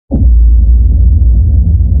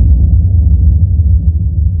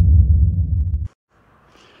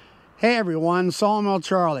Hey everyone, Sawmill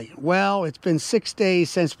Charlie. Well, it's been 6 days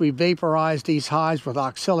since we vaporized these hives with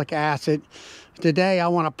oxalic acid. Today I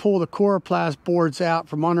want to pull the coroplast boards out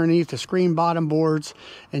from underneath the screen bottom boards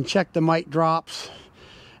and check the mite drops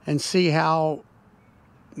and see how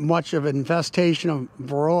much of an infestation of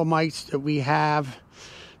varroa mites that we have.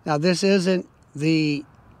 Now this isn't the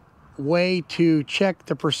way to check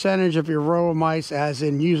the percentage of your varroa mites as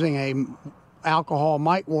in using a alcohol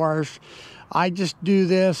mite wash. I just do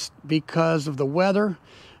this because of the weather.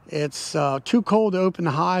 It's too cold to open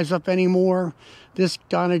the hives up anymore. This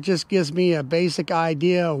kind of just gives me a basic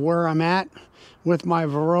idea of where I'm at with my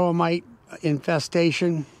varroa mite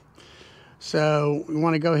infestation. So we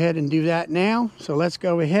want to go ahead and do that now. So let's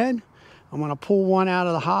go ahead. I'm going to pull one out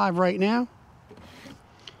of the hive right now.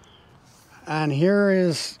 And here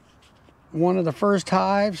is one of the first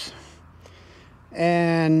hives.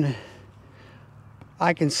 And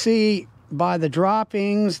I can see by the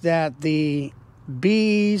droppings that the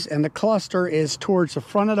bees and the cluster is towards the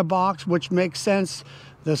front of the box, which makes sense.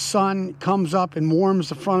 The sun comes up and warms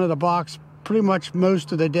the front of the box pretty much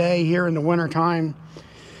most of the day here in the winter time.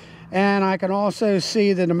 And I can also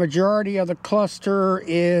see that the majority of the cluster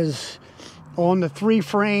is on the 3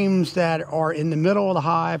 frames that are in the middle of the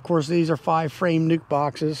hive. Of course, these are 5-frame nuke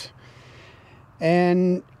boxes.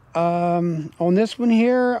 And on this one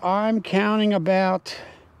here, I'm counting about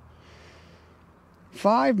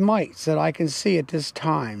 5 mites that I can see at this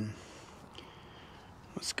time.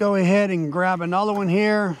 Let's go ahead and grab another one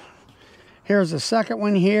here. Here's the second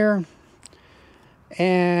one here.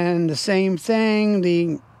 And the same thing,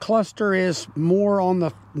 the cluster is more on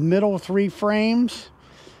the middle 3 frames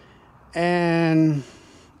and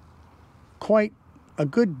quite a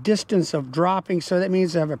good distance of dropping, so that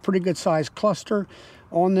means I have a pretty good sized cluster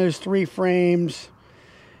on those 3 frames.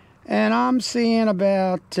 And I'm seeing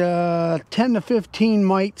about 10 to 15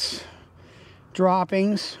 mites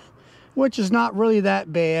droppings, which is not really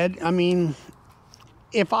that bad. I mean,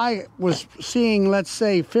 if I was seeing, let's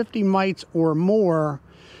say, 50 mites or more,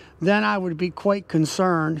 then I would be quite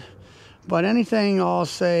concerned. But anything, I'll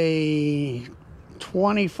say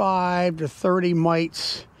 25 to 30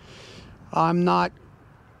 mites, I'm not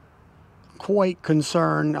quite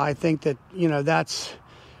concerned. I think that, you know, that's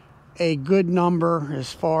a good number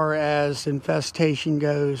as far as infestation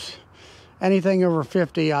goes. Anything over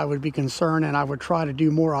 50, I would be concerned, and I would try to do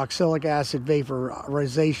more oxalic acid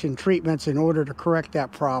vaporization treatments in order to correct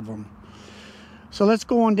that problem. So let's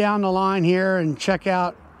go on down the line here and check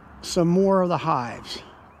out some more of the hives.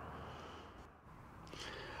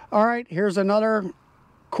 All right, here's another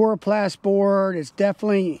coroplast board. It's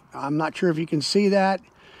definitely, I'm not sure if you can see that.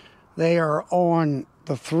 They are on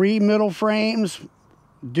the 3 middle frames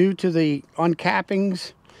due to the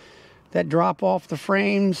uncappings that drop off the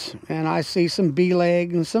frames, and I see some bee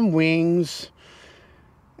leg and some wings,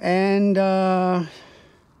 and I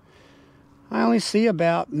only see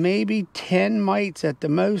about maybe 10 mites at the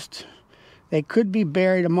most. They could be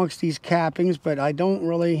buried amongst these cappings, but I don't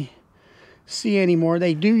really see any more.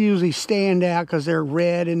 They do usually stand out because they're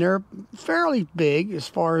red and they're fairly big as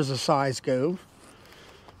far as the size goes.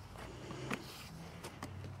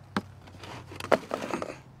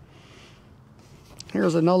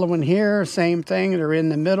 Here's another one here, same thing, they're in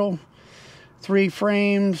the middle, 3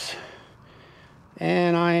 frames,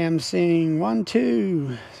 and I am seeing 1,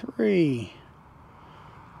 2, 3.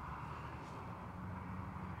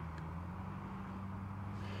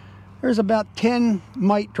 There's about 10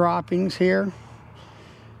 mite droppings here,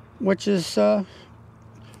 which is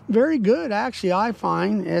very good, actually, I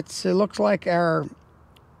find. It looks like our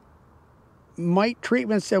mite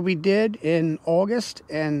treatments that we did in August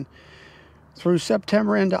and through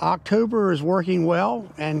September into October is working well,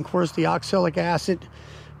 and of course the oxalic acid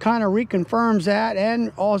kind of reconfirms that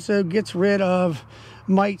and also gets rid of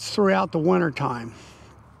mites throughout the winter time.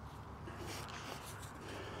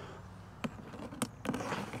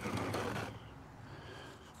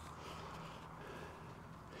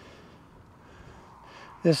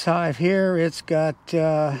 This hive here, it's got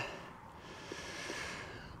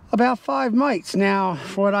about 5 mites. Now,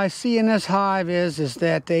 what I see in this hive is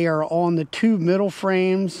that they are on the 2 middle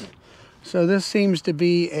frames. So this seems to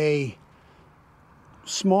be a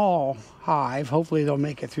small hive. Hopefully they'll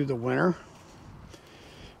make it through the winter.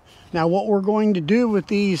 Now, what we're going to do with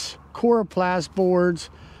these coroplast boards,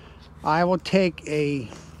 I will take a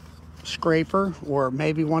scraper or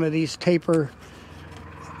maybe one of these taper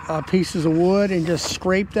pieces of wood and just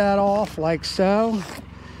scrape that off like so.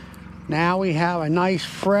 Now we have a nice,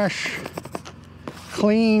 fresh,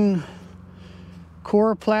 clean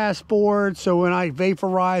coroplast board. So when I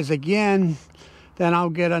vaporize again, then I'll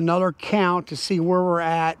get another count to see where we're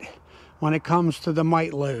at when it comes to the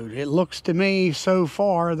mite load. It looks to me so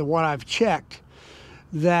far, what I've checked,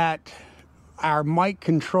 that our mite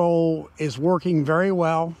control is working very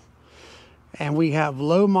well, and we have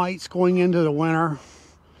low mites going into the winter,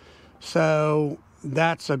 so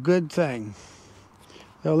that's a good thing.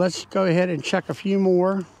 So let's go ahead and check a few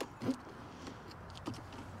more.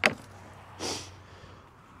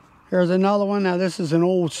 Here's another one. Now this is an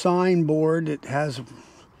old signboard that has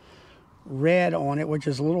red on it, which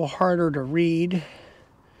is a little harder to read.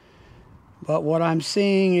 But what I'm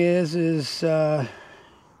seeing is about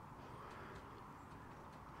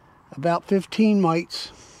 15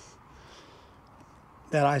 mites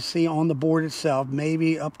that I see on the board itself,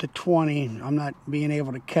 maybe up to 20. I'm not being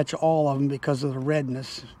able to catch all of them because of the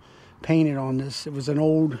redness painted on this. It was an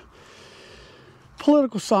old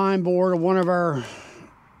political signboard, or one of our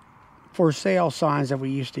for sale signs that we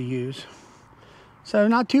used to use. So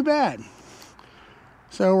not too bad.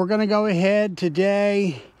 So we're going to go ahead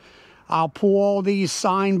today. I'll pull all these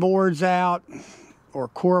signboards out, or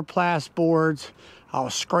coroplast boards. I'll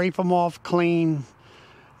scrape them off clean.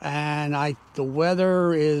 And the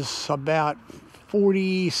weather is about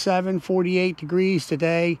 47, 48 degrees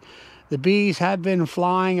today. The bees have been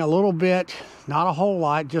flying a little bit, not a whole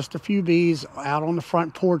lot, just a few bees out on the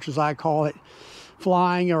front porch, as I call it,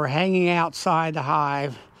 flying or hanging outside the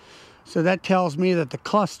hive. So that tells me that the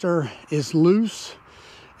cluster is loose,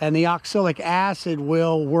 and the oxalic acid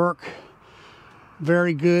will work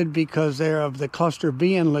very good because of the cluster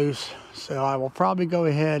being loose. So I will probably go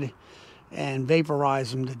ahead and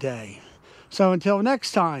vaporize them today. So until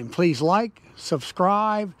next time, please like,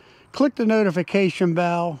 subscribe, click the notification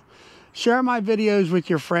bell, share my videos with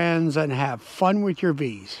your friends, and have fun with your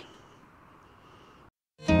bees.